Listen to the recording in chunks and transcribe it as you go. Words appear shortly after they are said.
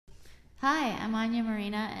Hi, I'm Anya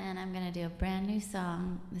Marina, and I'm going to do a brand new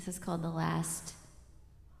song. This is called The Last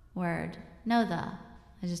Word. No, the.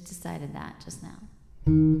 I just decided that just now.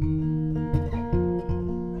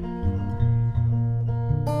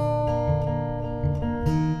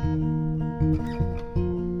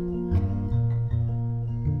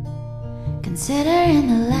 Considering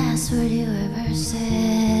the last word you ever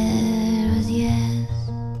said was yes.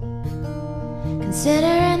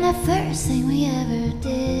 Considering the first thing we ever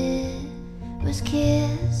did was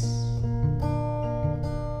kiss.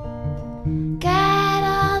 Got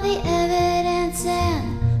all the evidence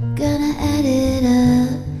and gonna add it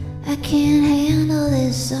up. I can't handle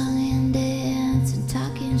this song and dance and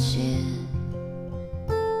talking shit.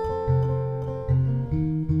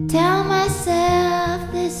 Tell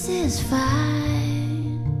myself this is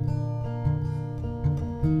fine.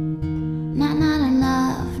 Not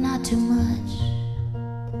enough, not too much.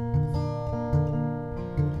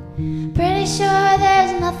 Pretty sure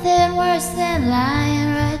there's nothing worse than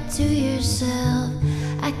lying right to yourself.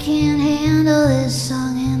 I can't handle this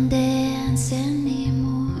song and dance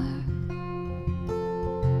anymore.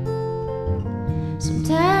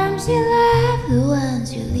 Sometimes you love the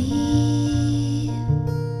ones you leave.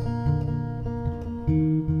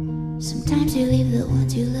 Sometimes you leave the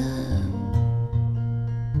ones you love.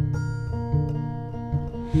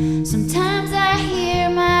 Sometimes I hear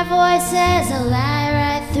my voice as a lie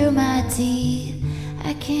right through my teeth.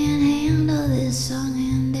 I can't handle this song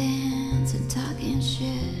and dance and talking shit.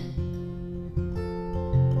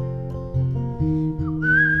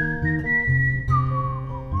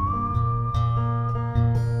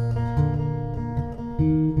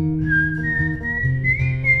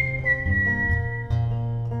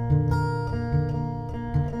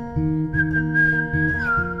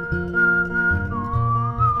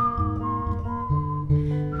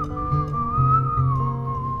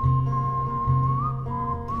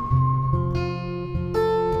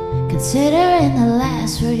 Considering the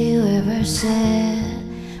last word you ever said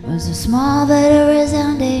was a small but a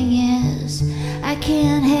resounding yes. I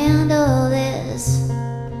can't handle this.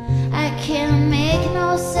 I can't make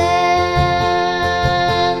no sense.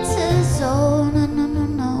 Oh no.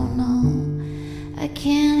 I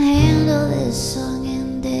can't handle this song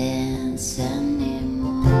and dance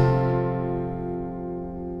anymore.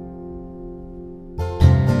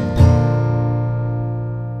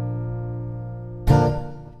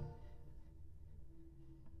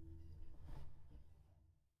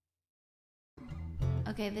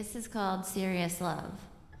 Okay, this is called Serious Love.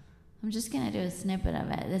 I'm just gonna do a snippet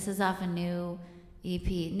of it. This is off a new EP,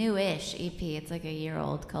 newish EP. It's like a year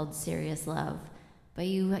old, called Serious Love. But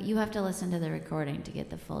you have to listen to the recording to get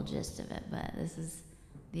the full gist of it. But this is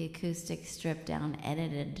the acoustic, stripped down,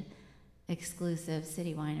 edited, exclusive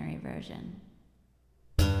City Winery version.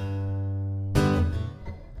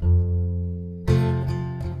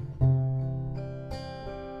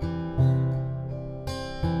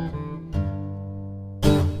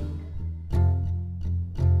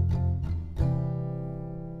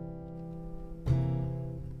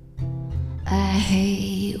 I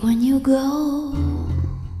hate when you go,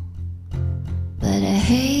 but I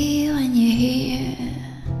hate when you're here.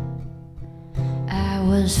 I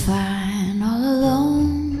was fine all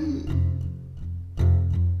alone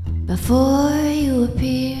before you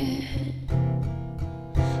appeared,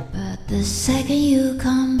 but the second you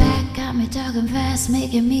come back got me talking fast,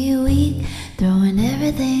 making me weak, throwing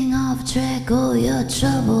everything off track. Oh, you're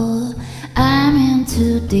trouble, I'm in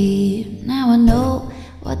too deep. Now I know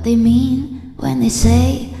what they mean when they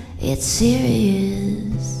say it's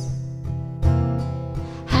serious.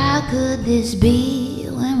 How could this be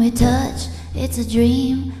when we touch? It's a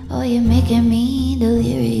dream, or you're making me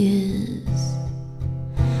delirious.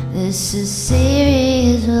 This is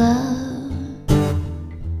serious love,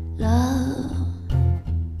 love,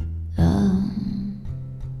 love.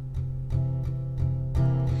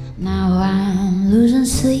 Now I'm losing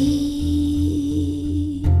sleep,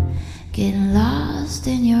 getting lost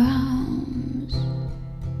in your arms,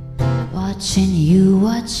 watching you,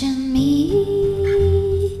 watching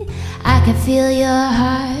me. I can feel your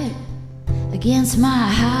heart against my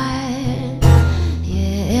heart.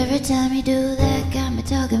 Yeah, every time you do that, got me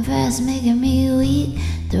talking fast, making me weak,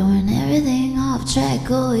 throwing everything off track.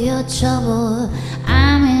 Oh, you're trouble,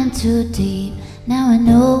 I'm in too deep. Now I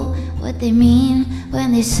know what they mean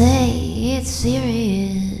when they say it's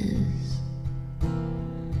serious.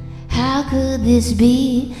 How could this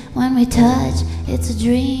be when we touch? It's a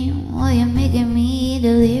dream, or you're making me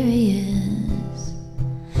delirious.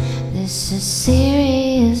 This is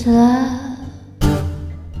serious love,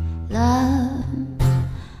 love,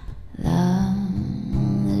 love.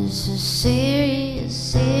 This is serious,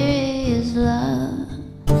 serious love,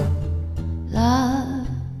 love,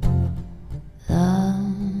 love.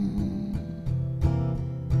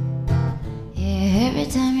 Yeah, every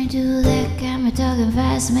time you do that, got me talking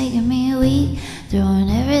fast, making me weak, throwing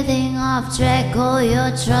everything off track, all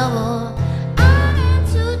your trouble. I'm in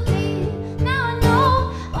too deep, now I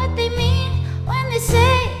know what they mean when they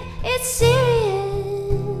say it's serious.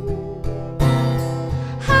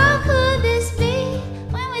 How could this be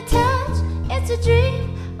when we touch? It's a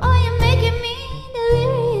dream. Oh, you're making me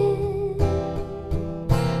delirious.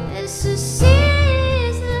 This is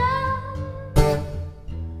serious love,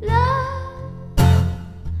 love,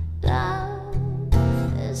 love.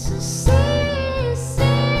 This is serious,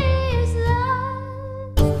 serious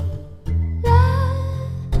love, love.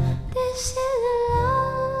 This is love.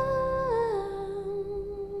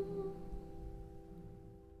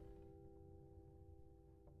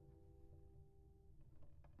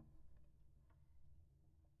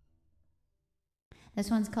 This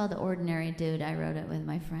one's called Ordinary Dude. I wrote it with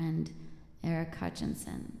my friend Eric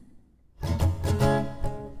Hutchinson.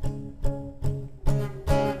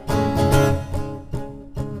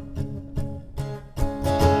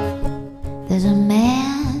 There's a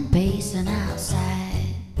man pacing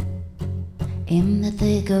outside in the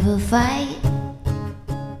thick of a fight,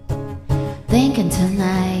 thinking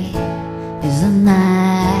tonight is the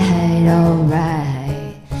night,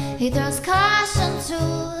 alright. He throws caution to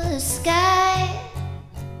the sky.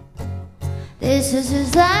 This is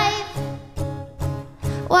his life.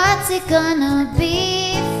 What's it gonna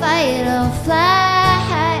be? Fight or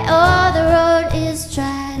fly? Oh, the road is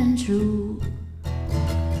tried and true,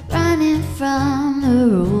 running from the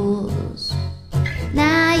rules.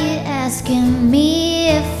 Now you're asking me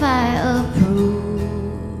if I approve.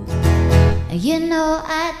 You know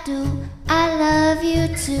I do. I love you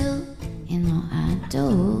too. You know I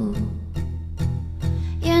do.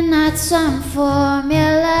 You're not some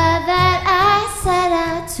formula that I set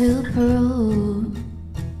out to prove.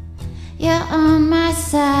 You're on my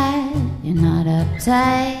side. You're not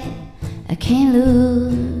uptight. I can't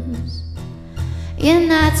lose. You're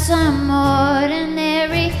not some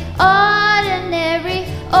ordinary, ordinary,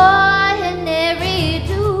 ordinary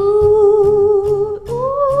dude.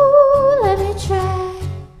 Ooh, let me try.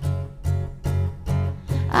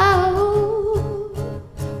 Oh,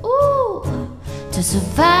 ooh, to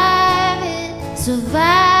survive it,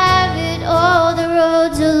 survive it. Oh, the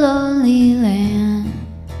road's a lonely land,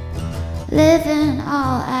 living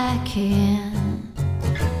all I can.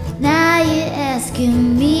 Now you're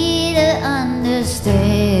asking me to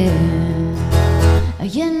understand.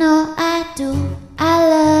 You know I do. I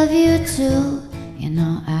love you too. You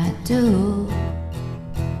know I do.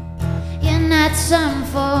 You're not some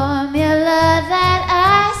formula that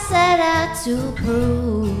I set out to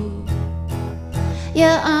prove.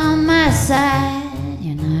 You're on my side.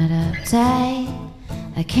 You're not uptight.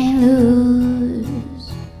 I can't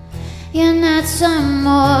lose. You're not some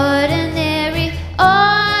ordinary,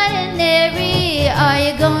 ordinary. Are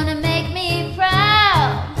you gonna make me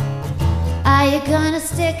proud? Are you gonna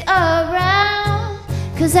stick around?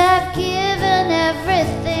 'Cause I've given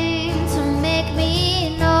everything to make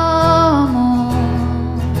me normal.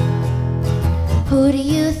 Who do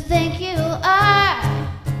you think you are?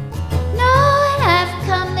 Knowing I've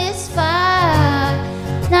come this far,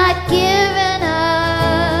 not giving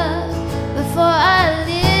up before I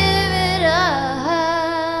live it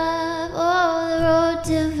up. Oh, the road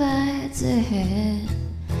divides ahead.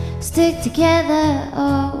 Stick together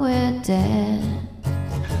or we're dead.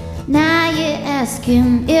 Now you're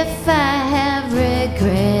asking if I have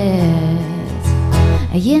regrets.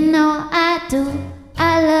 You know I do.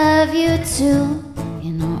 I love you too.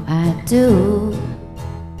 You know I do.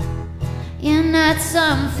 You're not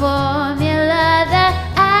some formula that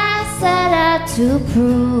I set out to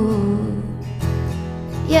prove.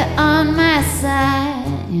 You're on my side.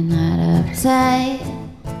 You're not uptight.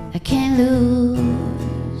 I can't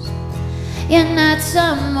lose. You're not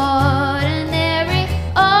some ordinary,